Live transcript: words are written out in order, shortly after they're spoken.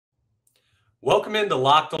Welcome into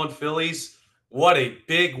Locked On Phillies. What a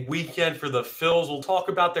big weekend for the Phils. We'll talk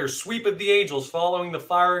about their sweep of the Angels following the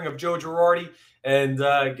firing of Joe Girardi. And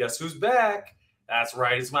guess who's back? That's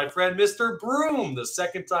right, it's my friend Mr. Broom, the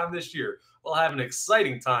second time this year. We'll have an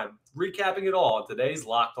exciting time recapping it all on today's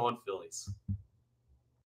Locked On Phillies.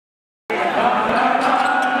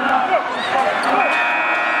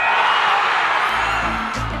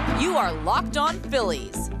 You are Locked On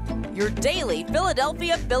Phillies, your daily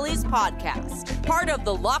Philadelphia Phillies podcast. Part of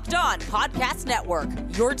the Locked On Podcast Network,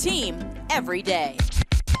 your team every day.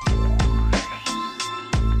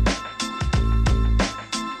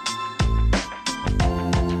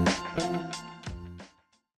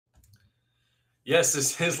 Yes,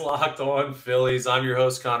 this is Locked On Phillies. I'm your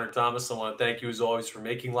host, Connor Thomas. I want to thank you, as always, for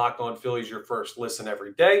making Locked On Phillies your first listen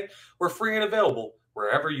every day. We're free and available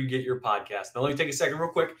wherever you get your podcast. Now, let me take a second real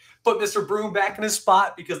quick, put Mr. Broom back in his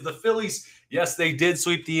spot because the Phillies, yes, they did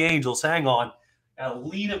sweep the Angels. Hang on. Gotta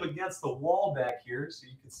lean him against the wall back here so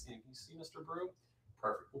you can see him. Can you see Mr. Broom?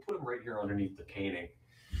 Perfect. We'll put him right here underneath the painting.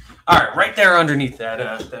 All right, right there underneath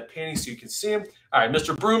that painting so you can see him. All right,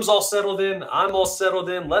 Mr. Broom's all settled in. I'm all settled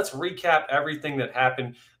in. Let's recap everything that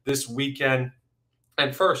happened this weekend.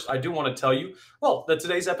 And first, I do want to tell you, that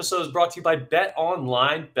today's episode is brought to you by Bet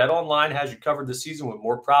Online. Bet Online has you covered this season with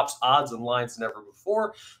more props, odds, and lines than ever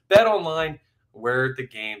before. Bet Online, where the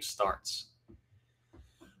game starts.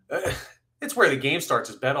 It's where the game starts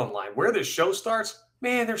is Bet Online. Where the show starts,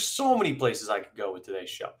 man, there's so many places I could go with today's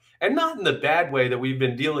show. And not in the bad way that we've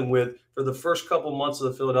been dealing with for the first couple months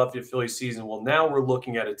of the Philadelphia Phillies season. Well, now we're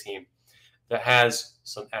looking at a team that has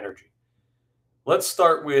some energy. Let's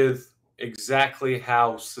start with exactly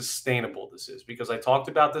how sustainable this is, because I talked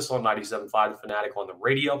about this on 97.5 The Fanatic on the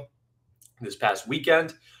radio this past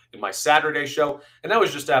weekend in my Saturday show, and that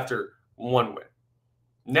was just after one win.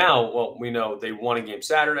 Now, we know they won a game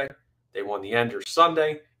Saturday. They won the Ender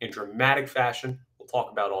Sunday in dramatic fashion. We'll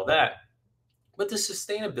talk about all that. But the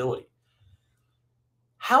sustainability.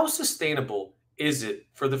 How sustainable is it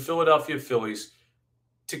for the Philadelphia Phillies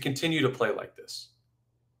to continue to play like this?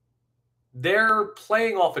 They're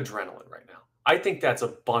playing off adrenaline right now. I think that's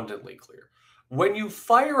abundantly clear. When you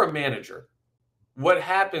fire a manager, what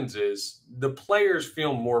happens is the players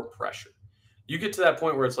feel more pressure. You get to that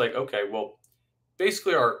point where it's like, okay,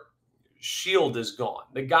 basically our shield is gone.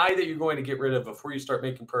 The guy that you're going to get rid of before you start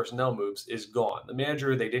making personnel moves is gone. The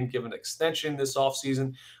manager, they didn't give an extension this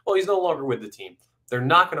offseason. Well, he's no longer with the team. They're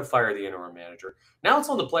not going to fire the interim manager. Now it's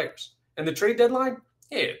on the players. And the trade deadline,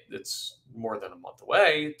 it's more than a month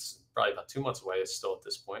away. It's probably about 2 months away. It's still at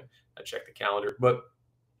this point. I checked the calendar. But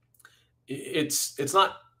it's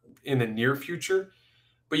not in the near future.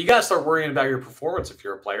 But you got to start worrying about your performance if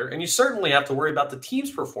you're a player. And you certainly have to worry about the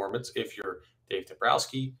team's performance if you're Dave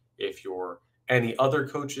Dombrowski, if you're any other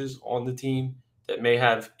coaches on the team that may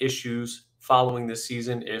have issues following this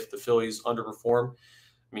season if the Phillies underperform,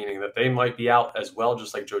 meaning that they might be out as well,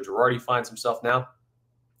 just like Joe Girardi finds himself now.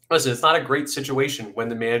 Listen, it's not a great situation when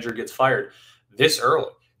the manager gets fired this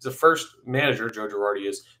early. He's the first manager, Joe Girardi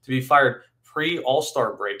is, to be fired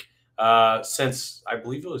pre-All-Star break since, I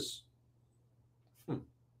believe it was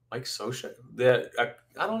Mike Scioscia.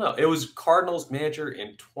 I don't know. It was Cardinals manager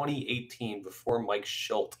in 2018 before Mike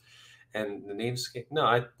Schilt. And the name's no,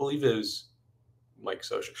 I believe it was Mike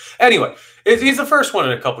Scioscia. Anyway, he's the first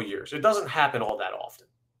one in a couple years. It doesn't happen all that often.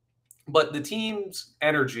 But the team's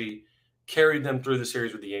energy carried them through the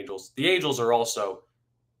series with the Angels. The Angels are also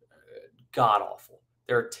god-awful.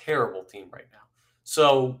 They're a terrible team right now.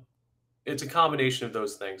 So it's a combination of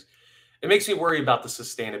those things. It makes me worry about the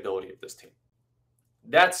sustainability of this team.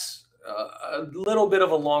 That's a little bit of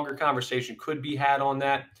a longer conversation could be had on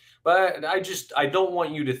that. But I don't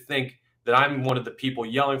want you to think that I'm one of the people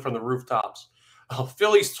yelling from the rooftops,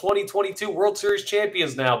 Phillies 2022 World Series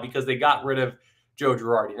champions now because they got rid of Joe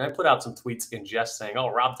Girardi. And I put out some tweets in jest saying,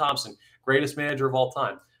 Rob Thomson, greatest manager of all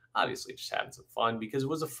time. Obviously just having some fun because it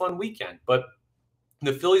was a fun weekend. But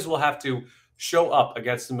the Phillies will have to show up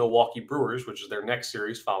against the Milwaukee Brewers, which is their next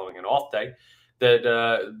series following an off day, that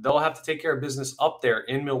they'll have to take care of business up there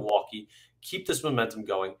in Milwaukee, keep this momentum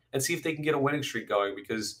going, and see if they can get a winning streak going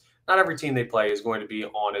because not every team they play is going to be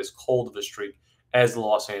on as cold of a streak as the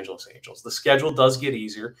Los Angeles Angels. The schedule does get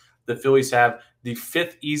easier. The Phillies have the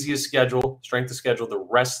 5th easiest strength of schedule the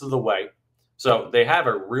rest of the way. So they have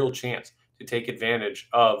a real chance to take advantage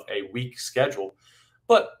of a weak schedule.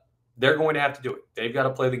 But they're going to have to do it. They've got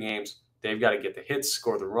to play the games. They've got to get the hits,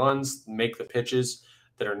 score the runs, make the pitches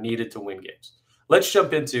that are needed to win games. Let's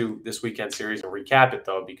jump into this weekend series and recap it,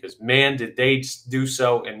 though, because, man, did they do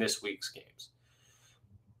so in this week's games.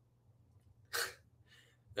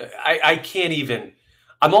 I can't even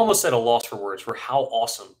I'm almost at a loss for words for how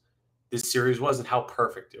awesome this series was and how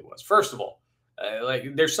perfect it was. First of all,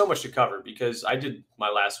 there's so much to cover because I did my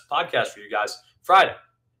last podcast for you guys Friday,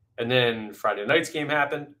 and then Friday night's game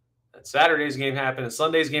happened, and Saturday's game happened, and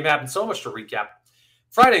Sunday's game happened. So much to recap.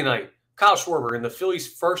 Friday night, Kyle Schwarber in the Phillies'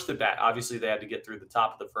 first at bat. Obviously, they had to get through the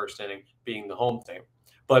top of the first inning, being the home team.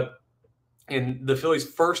 But in the Phillies'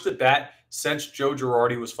 first at bat since Joe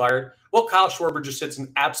Girardi was fired, well, Kyle Schwarber just hits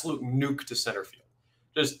an absolute nuke to center field.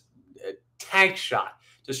 Just a tank shot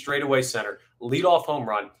to straightaway center, leadoff home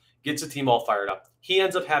run, gets the team all fired up. He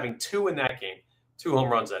ends up having 2 in that game, 2 home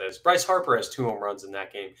runs, that is. Bryce Harper has 2 home runs in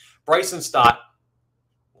that game. Bryson Stott,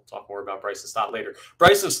 we'll talk more about Bryson Stott later.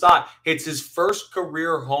 Bryson Stott hits his first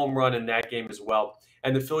career home run in that game as well.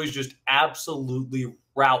 And the Phillies just absolutely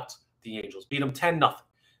rout the Angels, beat them 10-0.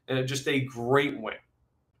 And just a great win.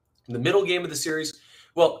 In the middle game of the series,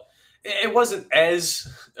 well, it wasn't as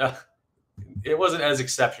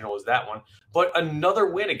exceptional as that one, but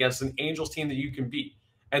another win against an Angels team that you can beat.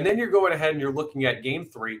 And then you're going ahead and you're looking at game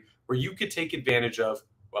 3 where you could take advantage of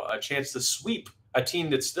a chance to sweep a team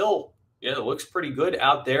that still looks pretty good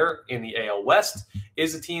out there in the AL West,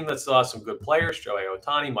 is a team that still has some good players. Shohei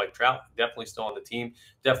Ohtani, Mike Trout, definitely still on the team,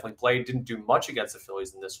 definitely played, didn't do much against the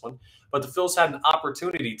Phillies in this one. But the Phillies had an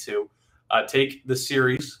opportunity to take the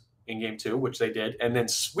series in game 2, which they did, and then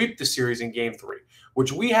sweep the series in game 3,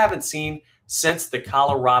 which we haven't seen since the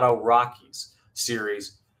Colorado Rockies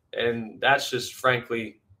series. And that's just,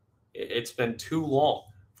 frankly, it's been too long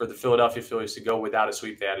for the Philadelphia Phillies to go without a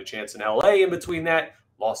sweep. They had a chance in LA in between that,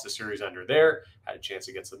 lost the series under there, had a chance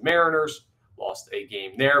against the Mariners, lost a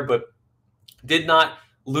game there, but did not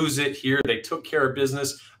lose it here. They took care of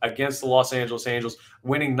business against the Los Angeles Angels,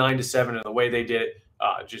 winning 9-7, and the way they did it,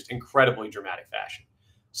 just incredibly dramatic fashion.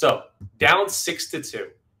 So down 6-2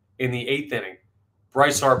 in the 8th inning,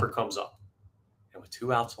 Bryce Harper comes up. And with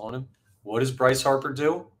 2 outs on him, what does Bryce Harper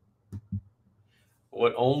do?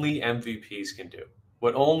 What only MVPs can do.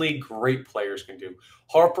 What only great players can do.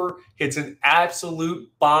 Harper hits an absolute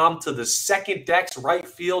bomb to the second deck's right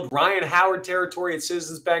field, Ryan Howard territory at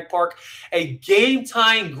Citizens Bank Park. A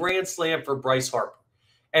game-tying grand slam for Bryce Harper.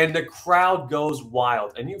 And the crowd goes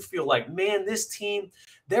wild. And you feel like, man, this team,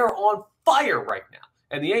 they're on fire right now.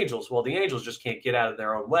 And the Angels, well, the Angels just can't get out of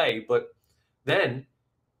their own way. But then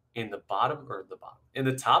in the top of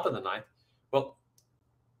the 9th, well,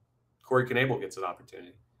 Corey Knebel gets an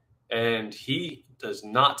opportunity. And he does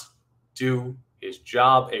not do his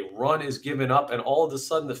job. A run is given up, and all of a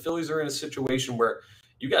sudden the Phillies are in a situation where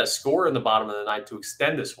you got to score in the bottom of the 9th to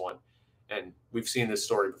extend this one. And we've seen this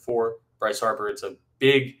story before. Bryce Harper, it's a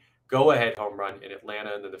big go-ahead home run in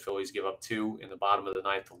Atlanta, and then the Phillies give up 2 in the bottom of the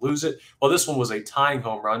 9th to lose it. Well, this one was a tying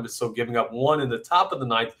home run, but so giving up 1 in the top of the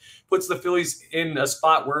 9th puts the Phillies in a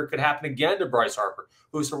spot where it could happen again to Bryce Harper,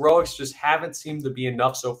 whose heroics just haven't seemed to be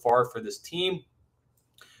enough so far for this team.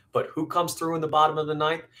 But who comes through in the bottom of the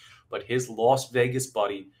 9th? But his Las Vegas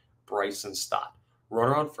buddy, Bryson Stott.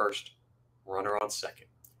 Runner on first, runner on second.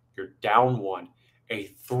 You're down 1.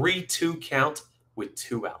 A 3-2 count with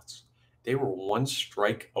 2 outs. They were 1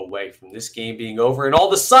 strike away from this game being over. And all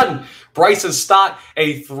of a sudden, Bryson Stott,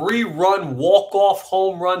 a 3-run walk-off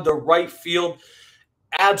home run to right field.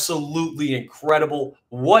 Absolutely incredible.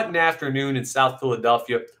 What an afternoon in South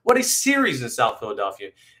Philadelphia. What a series in South Philadelphia.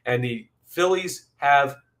 And the Phillies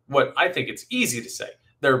have what I think it's easy to say,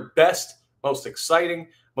 their best, most exciting,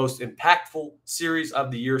 most impactful series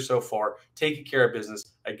of the year so far, taking care of business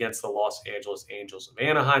against the Los Angeles Angels of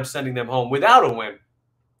Anaheim, sending them home without a win,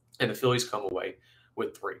 and the Phillies come away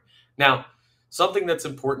with 3. Now, something that's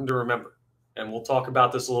important to remember, and we'll talk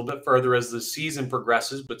about this a little bit further as the season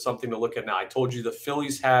progresses, but something to look at now. I told you the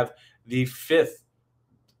Phillies have the 5th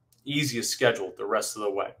easiest schedule the rest of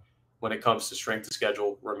the way when it comes to strength of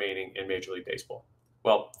schedule remaining in Major League Baseball.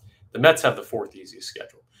 Well, the Mets have the 4th easiest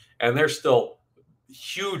schedule, and they're still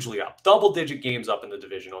hugely up, double-digit games up in the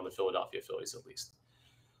division on the Philadelphia Phillies at least.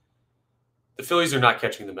 The Phillies are not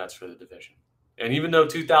catching the Mets for the division. And even though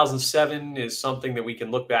 2007 is something that we can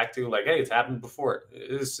look back to, like, hey, it's happened before.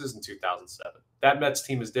 This isn't 2007. That Mets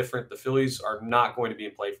team is different. The Phillies are not going to be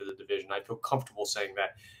in play for the division. I feel comfortable saying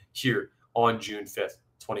that here on June 5th,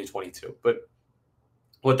 2022. But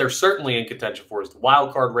what they're certainly in contention for is the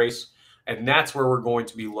wild card race, and that's where we're going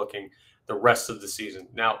to be looking the rest of the season.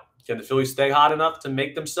 Now, can the Phillies stay hot enough to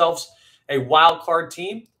make themselves a wild card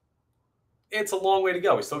team? It's a long way to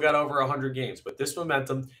go. We still got over 100 games, but this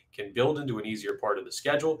momentum can build into an easier part of the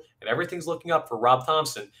schedule, and everything's looking up for Rob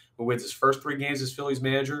Thomson, who wins his first 3 games as Phillies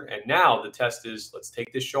manager. And now the test is, let's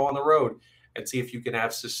take this show on the road and see if you can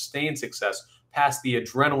have sustained success past the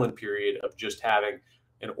adrenaline period of just having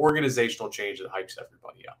an organizational change that hypes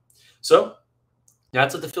everybody up. So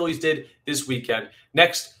that's what the Phillies did this weekend.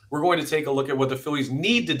 Next, we're going to take a look at what the Phillies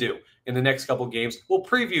need to do in the next couple of games. We'll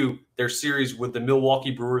preview their series with the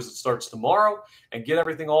Milwaukee Brewers that starts tomorrow and get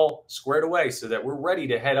everything all squared away so that we're ready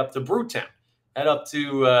to head up to Brewtown, head up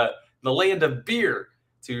to the land of beer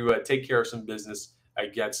to take care of some business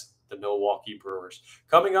against the Milwaukee Brewers.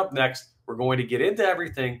 Coming up next, we're going to get into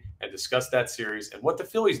everything and discuss that series and what the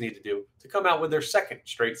Phillies need to do to come out with their second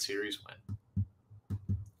straight series win.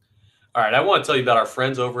 All right, I want to tell you about our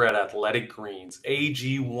friends over at Athletic Greens.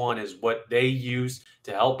 AG1 is what they use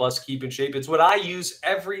to help us keep in shape. It's what I use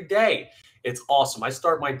every day. It's awesome. I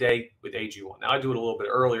start my day with AG1. Now, I do it a little bit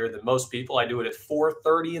earlier than most people. I do it at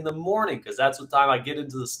 4:30 in the morning because that's the time I get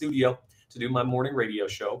into the studio to do my morning radio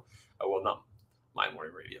show. Well, not my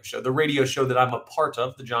morning radio show. The radio show that I'm a part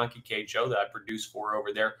of, the John Kincaid Show that I produce for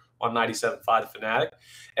over there on 97.5 The Fanatic.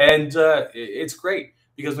 And it's great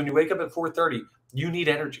because when you wake up at 4:30, you need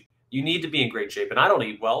energy. You need to be in great shape, and I don't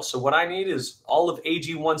eat well. So what I need is all of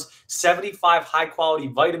AG1's 75 high-quality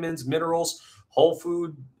vitamins, minerals, whole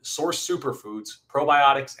food, source superfoods,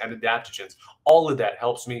 probiotics, and adaptogens. All of that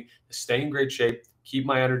helps me stay in great shape, keep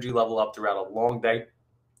my energy level up throughout a long day,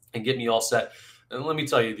 and get me all set. And let me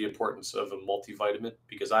tell you the importance of a multivitamin,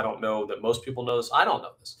 because I don't know that most people know this. I don't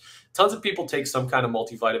know this. Tons of people take some kind of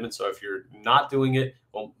multivitamin. So if you're not doing it,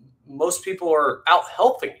 well, most people are out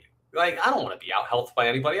helping you. Like, I don't want to be out health by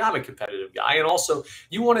anybody. I'm a competitive guy. And also,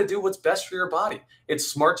 you want to do what's best for your body. It's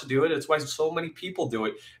smart to do it. It's why so many people do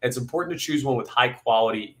it. It's important to choose one with high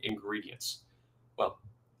quality ingredients. Well,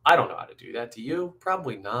 I don't know how to do that. Do you?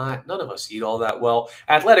 Probably not. None of us eat all that well.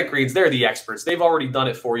 Athletic Greens, they're the experts. They've already done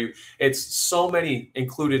it for you. It's so many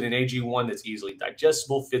included in AG1 that's easily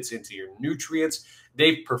digestible, fits into your nutrients.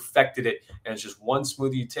 They've perfected it. And it's just one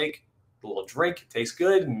smoothie you take, a little drink, it tastes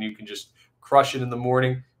good, and you can just crush it in the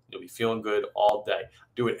morning. You'll be feeling good all day.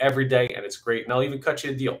 Do it every day, and it's great. And I'll even cut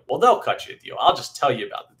you a deal. Well, they'll cut you a deal. I'll just tell you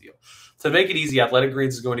about the deal. To make it easy, Athletic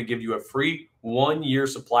Greens is going to give you a free 1-year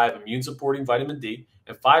supply of immune-supporting vitamin D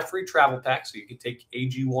and 5 free travel packs so you can take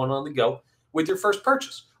AG1 on the go with your first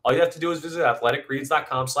purchase. All you have to do is visit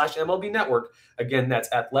athleticgreens.com/MLB Network. Again, that's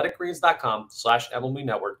athleticgreens.com/MLB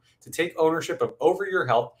Network to take ownership over your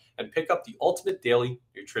health and pick up the ultimate daily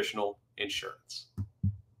nutritional insurance.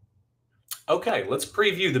 Okay, let's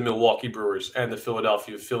preview the Milwaukee Brewers and the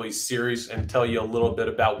Philadelphia Phillies series and tell you a little bit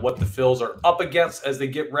about what the Phils are up against as they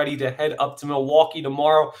get ready to head up to Milwaukee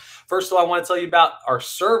tomorrow. First of all, I want to tell you about our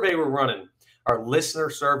survey we're running, our listener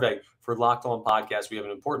survey for Locked On Podcast. We have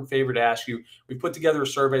an important favor to ask you. We put together a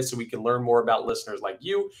survey so we can learn more about listeners like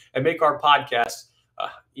you and make our podcast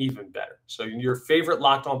even better. So your favorite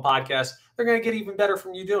Locked On podcast, they're going to get even better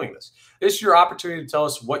from you doing this. This is your opportunity to tell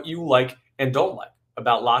us what you like and don't like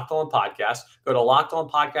about Locked On Podcast. Go to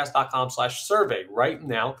lockedonpodcast.com/survey right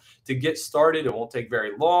now to get started. It won't take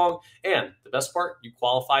very long. And the best part, you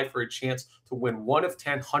qualify for a chance to win one of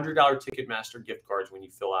 10 $100 Ticketmaster gift cards when you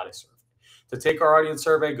fill out a survey. To take our audience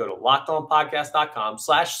survey, go to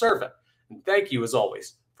lockedonpodcast.com/survey. And thank you, as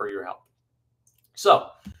always, for your help. So,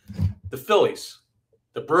 the Phillies,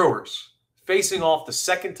 the Brewers, facing off the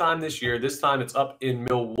second time this year. This time it's up in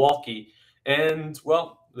Milwaukee. And,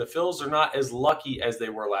 well, the Phils are not as lucky as they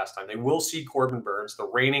were last time. They will see Corbin Burnes, the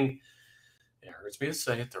reigning, it hurts me to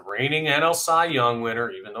say it, the reigning NL Cy Young winner,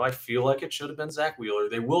 even though I feel like it should have been Zach Wheeler.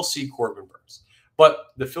 They will see Corbin Burnes.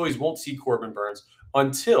 But the Phillies won't see Corbin Burnes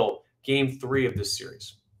until Game 3 of this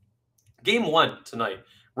series. Game 1 tonight,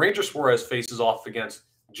 Ranger Suarez faces off against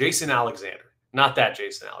Jason Alexander. Not that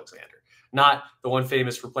Jason Alexander. Not the one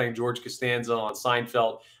famous for playing George Costanza on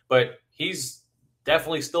Seinfeld, but he's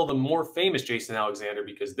definitely still the more famous Jason Alexander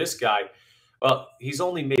because this guy, well, he's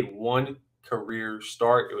only made one career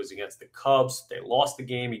start. It was against the Cubs. They lost the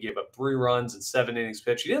game. He gave up 3 runs and 7 innings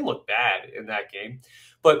pitched. He didn't look bad in that game.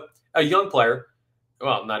 But a young player,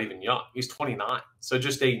 well, not even young. He's 29. So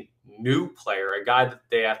just a new player, a guy that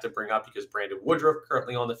they have to bring up because Brandon Woodruff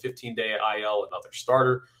currently on the 15-day IL, another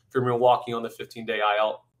starter for Milwaukee on the 15-day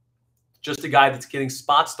IL. Just a guy that's getting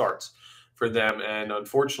spot starts for them. And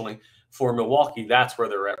unfortunately, for Milwaukee, that's where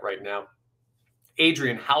they're at right now.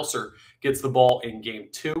 Adrian Houser gets the ball in Game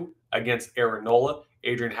 2 against Aaron Nola.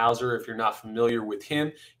 Adrian Houser, if you're not familiar with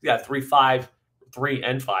him, he's got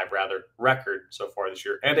 3.5 record so far this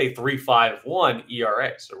year, and a 3.51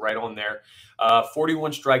 ERA. So right on there.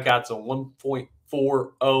 41 strikeouts, a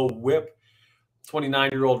 1.40 whip.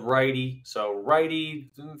 29-year-old righty. So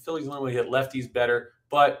righty, Phillies normally hit lefties better,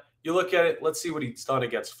 but you look at it, let's see what he's done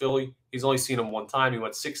against Philly. He's only seen him one time. He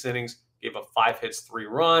went 6 innings, gave up 5 hits, 3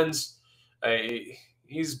 runs.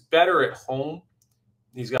 He's better at home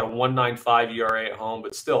He's got a 1.95 ERA at home,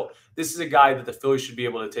 but still, this is a guy that the Phillies should be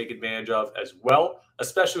able to take advantage of as well,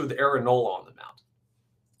 especially with Aaron Nola on the mound.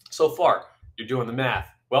 So far, you're doing the math.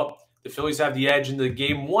 Well, the Phillies have the edge in the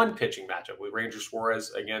Game 1 pitching matchup with Ranger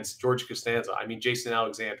Suarez against Jason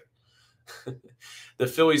Alexander. The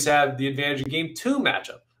Phillies have the advantage in Game 2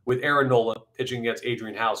 matchup with Aaron Nola pitching against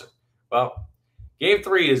Adrian Hauser. Well, Game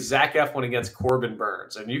 3 is Zach Eflin against Corbin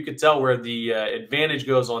Burns, and you could tell where the advantage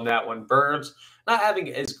goes on that one. Burns not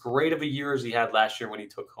having as great of a year as he had last year when he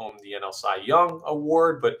took home the NL Cy Young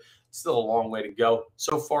Award, but still a long way to go.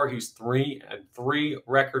 So far, he's 3-3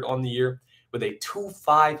 record on the year with a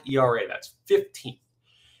 2.5 ERA. That's 15th.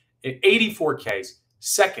 In 84 Ks,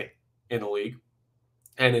 second in the league,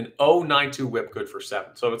 and an 0.92 whip, good for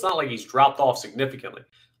 7. So it's not like he's dropped off significantly.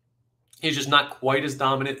 He's just not quite as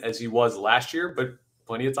dominant as he was last year, but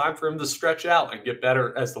plenty of time for him to stretch out and get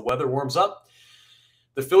better as the weather warms up.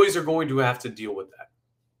 The Phillies are going to have to deal with that.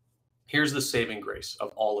 Here's the saving grace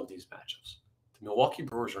of all of these matchups. The Milwaukee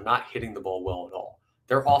Brewers are not hitting the ball well at all.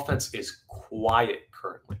 Their offense is quiet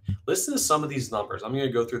currently. Listen to some of these numbers. I'm going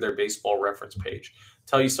to go through their baseball reference page,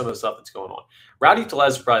 tell you some of the stuff that's going on. Rowdy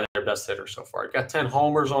Tellez is probably their best hitter so far. Got 10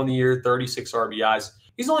 homers on the year, 36 RBIs.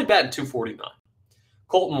 He's only batting .249.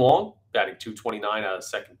 Colton Wong batting .229 out of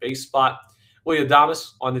second base spot. Willie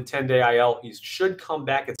Adames on the 10-day IL. He should come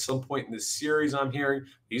back at some point in this series, I'm hearing.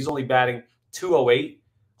 He's only batting .208.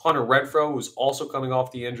 Hunter Renfroe, who's also coming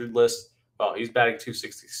off the injured list, well, he's batting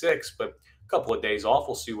 .266, but a couple of days off.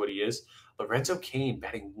 We'll see what he is. Lorenzo Cain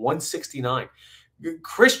batting .169.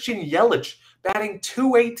 Christian Yelich batting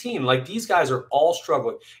 .218. Like, these guys are all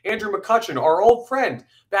struggling. Andrew McCutchen, our old friend,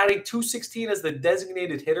 batting .216 as the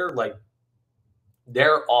designated hitter. Like,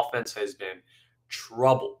 their offense has been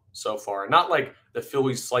trouble so far. Not like the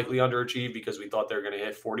Phillies slightly underachieved because we thought they were going to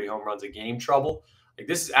hit 40 home runs a game trouble. Like,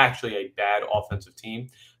 this is actually a bad offensive team.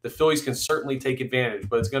 The Phillies can certainly take advantage,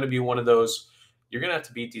 but it's going to be one of those, you're going to have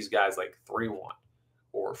to beat these guys like 3-1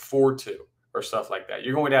 or 4-2 or stuff like that.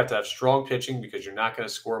 You're going to have strong pitching because you're not going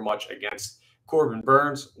to score much against Corbin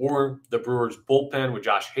Burns or the Brewers bullpen with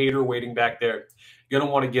Josh Hader waiting back there. You're going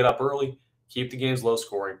to want to get up early, keep the games low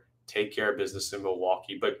scoring, take care of business in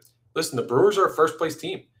Milwaukee. But listen, the Brewers are a first-place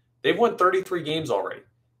team. They've won 33 games already.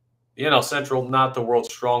 The NL Central, not the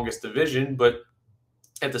world's strongest division, but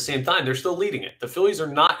at the same time, they're still leading it. The Phillies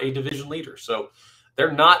are not a division leader, so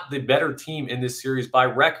they're not the better team in this series by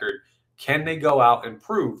record. Can they go out and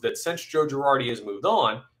prove that since Joe Girardi has moved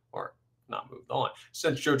on, or not moved on,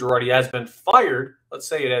 since Joe Girardi has been fired, let's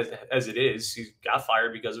say it as it is, he got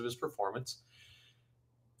fired because of his performance,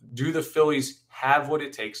 do the Phillies have what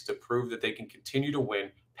it takes to prove that they can continue to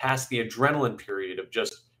win past the adrenaline period of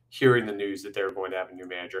just hearing the news that they're going to have a new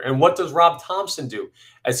manager? And what does Rob Thomson do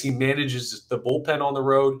as he manages the bullpen on the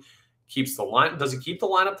road, keeps the line? Does he keep the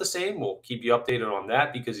lineup the same? We'll keep you updated on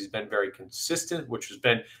that because he's been very consistent, which has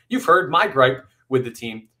been, you've heard my gripe with the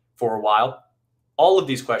team for a while. All of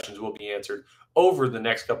these questions will be answered over the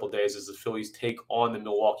next couple of days as the Phillies take on the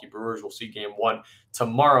Milwaukee Brewers. We'll see Game 1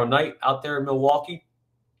 tomorrow night out there in Milwaukee,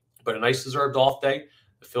 but a nice deserved off day.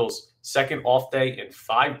 The Phillies' second off day in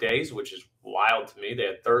 5 days, which is wild to me. They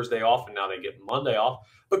had Thursday off, and now they get Monday off.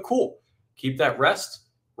 But cool. Keep that rest,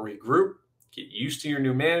 regroup, get used to your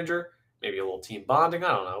new manager, maybe a little team bonding. I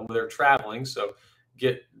don't know. They're traveling, so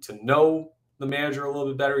get to know the manager a little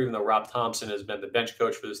bit better, even though Rob Thomson has been the bench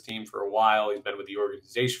coach for this team for a while. He's been with the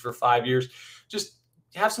organization for 5 years. Just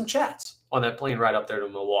have some chats on that plane ride up there to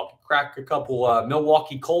Milwaukee. Crack a couple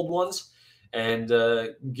Milwaukee cold ones and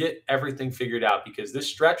get everything figured out because this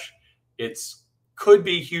stretch, could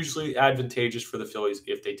be hugely advantageous for the Phillies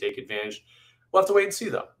if they take advantage. We'll have to wait and see,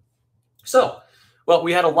 though. So, well,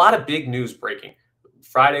 we had a lot of big news breaking.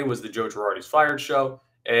 Friday was the Joe Girardi's Fired show,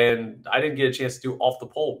 and I didn't get a chance to do Off the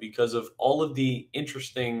Poll because of all of the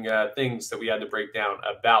interesting things that we had to break down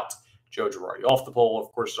about Joe Girardi. Off the Poll,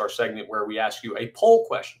 of course, is our segment where we ask you a poll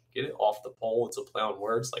question. Get it? Off the Poll. It's a play on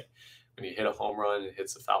words, like when you hit a home run, it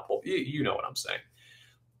hits the foul pole. You know what I'm saying.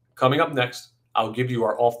 Coming up next, I'll give you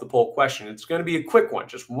our Off the Poll question. It's going to be a quick one,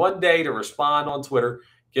 just one day to respond on Twitter.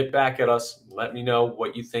 Get back at us. Let me know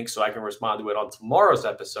what you think so I can respond to it on tomorrow's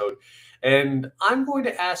episode. And I'm going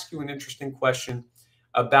to ask you an interesting question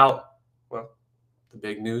about, well, the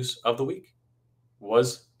big news of the week.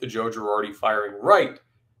 Was the Joe Girardi firing right?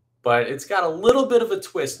 But it's got a little bit of a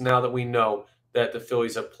twist now that we know that the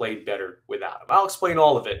Phillies have played better without him. I'll explain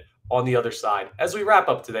all of it on the other side as we wrap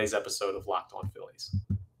up today's episode of Locked On Phillies.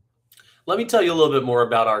 Let me tell you a little bit more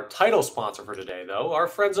about our title sponsor for today, though, our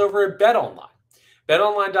friends over at BetOnline.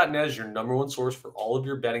 BetOnline.net is your number one source for all of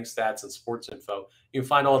your betting stats and sports info. You can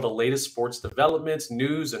find all the latest sports developments,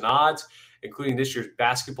 news, and odds. including this year's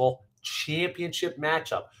basketball championship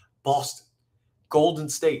matchup. Boston, Golden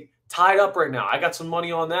State, tied up right now. I got some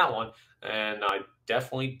money on that one, and I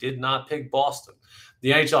definitely did not pick Boston.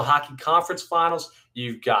 The NHL Hockey Conference Finals,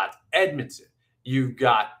 you've got Edmonton, you've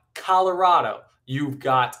got Colorado, you've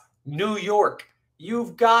got New York,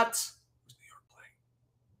 you've got, who's New York playing?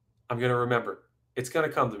 I'm going to remember. It's going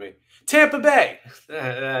to come to me. Tampa Bay.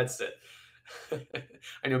 That's it.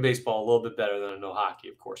 I know baseball a little bit better than I know hockey,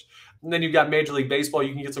 of course. And then you've got Major League Baseball.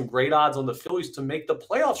 You can get some great odds on the Phillies to make the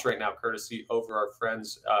playoffs right now, courtesy over our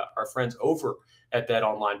friends over at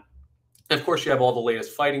BetOnline. And of course, you have all the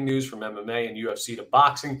latest fighting news from MMA and UFC to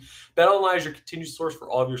boxing. BetOnline is your continued source for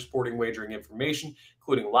all of your sporting wagering information,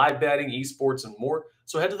 including live betting, esports, and more.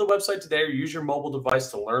 So head to the website today or use your mobile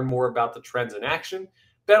device to learn more about the trends in action.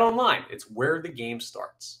 BetOnline, it's where the game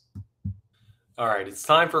starts. All right, it's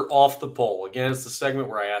time for Off the Poll. Again, it's the segment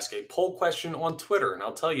where I ask a poll question on Twitter, and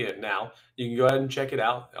I'll tell you now. You can go ahead and check it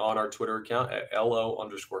out on our Twitter account at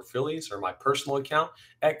LO_Phillies or my personal account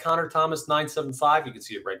at ConnorThomas975. You can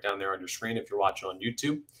see it right down there on your screen if you're watching on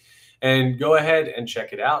YouTube. And go ahead and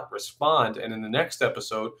check it out, respond, and in the next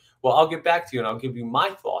episode, well, I'll get back to you and I'll give you my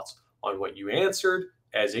thoughts on what you answered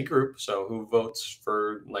as a group, so who votes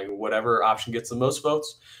for like whatever option gets the most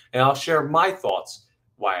votes, and I'll share my thoughts,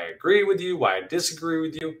 why I agree with you, why I disagree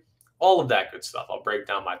with you, all of that good stuff. I'll break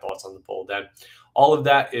down my thoughts on the poll then. All of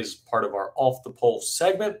that is part of our Off the Poll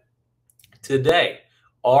segment. Today,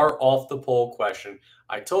 our Off the Poll question,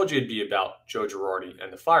 I told you it'd be about Joe Girardi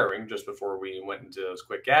and the firing just before we went into those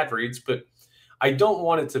quick ad reads, but I don't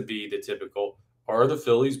want it to be the typical, are the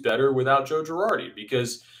Phillies better without Joe Girardi?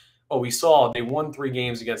 Because, we saw they won 3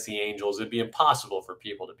 games against the Angels. It'd be impossible for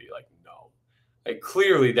people to be like, no. Like,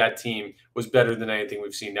 clearly that team was better than anything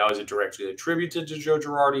we've seen. Now, is it directly attributed to Joe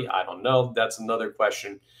Girardi? I don't know. That's another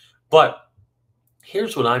question. But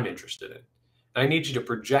here's what I'm interested in. I need you to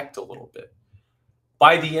project a little bit.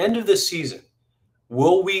 By the end of the season,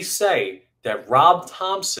 will we say that Rob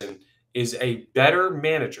Thomson is a better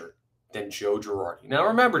manager than Joe Girardi? Now,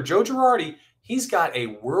 remember, Joe Girardi, he's got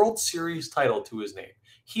a World Series title to his name.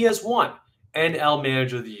 He has won NL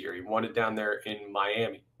Manager of the Year. He won it down there in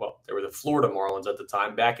Miami. Well, they were the Florida Marlins at the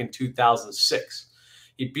time, back in 2006.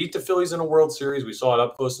 He beat the Phillies in a World Series. We saw it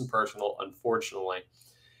up close and personal, unfortunately.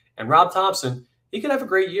 And Rob Thomson, he could have a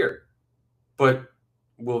great year. But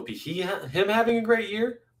will it be him having a great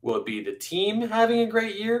year? Will it be the team having a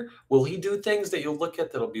great year? Will he do things that you'll look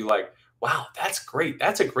at that'll be like, wow, that's great.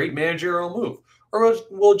 That's a great managerial move. Or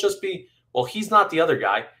will it just be, well, he's not the other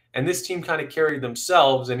guy, and this team kind of carried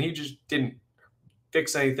themselves, and he just didn't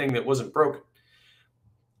fix anything that wasn't broken.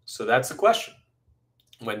 So that's the question.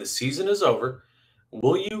 When the season is over,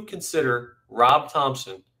 will you consider Rob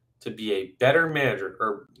Thomson to be a better manager?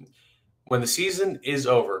 Or when the season is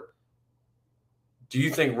over, do you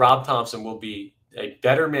think Rob Thomson will be a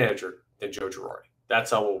better manager than Joe Girardi?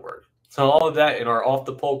 That's how we'll word it. So all of that in our Off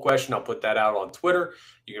the Poll question. I'll put that out on Twitter.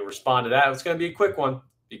 You can respond to that. It's going to be a quick one,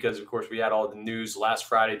 because, of course, we had all the news last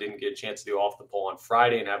Friday, didn't get a chance to do Off the Poll on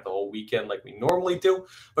Friday and have the whole weekend like we normally do.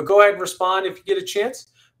 But go ahead and respond if you get a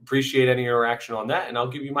chance. Appreciate any interaction on that, and I'll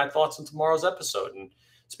give you my thoughts on tomorrow's episode. And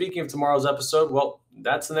speaking of tomorrow's episode, well,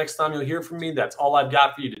 that's the next time you'll hear from me. That's all I've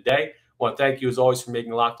got for you today. I want to thank you, as always, for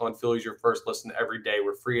making Locked On Phillies your first listen every day.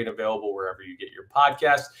 We're free and available wherever you get your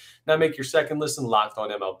podcast. Now make your second listen Locked On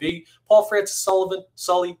MLB. Paul Francis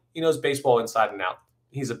Sully, he knows baseball inside and out.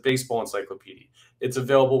 He's a baseball encyclopedia. It's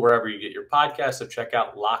available wherever you get your podcast, so check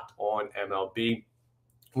out Locked On MLB.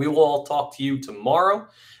 We will all talk to you tomorrow,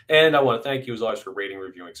 and I want to thank you, as always, for rating,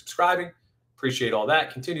 reviewing, subscribing. Appreciate all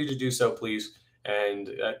that. Continue to do so, please,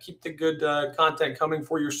 and keep the good content coming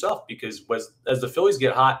for yourself, because as the Phillies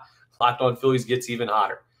get hot, Locked On Phillies gets even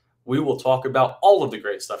hotter. We will talk about all of the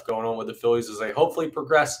great stuff going on with the Phillies as they hopefully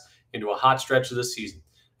progress into a hot stretch of the season,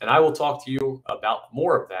 and I will talk to you about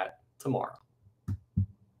more of that tomorrow.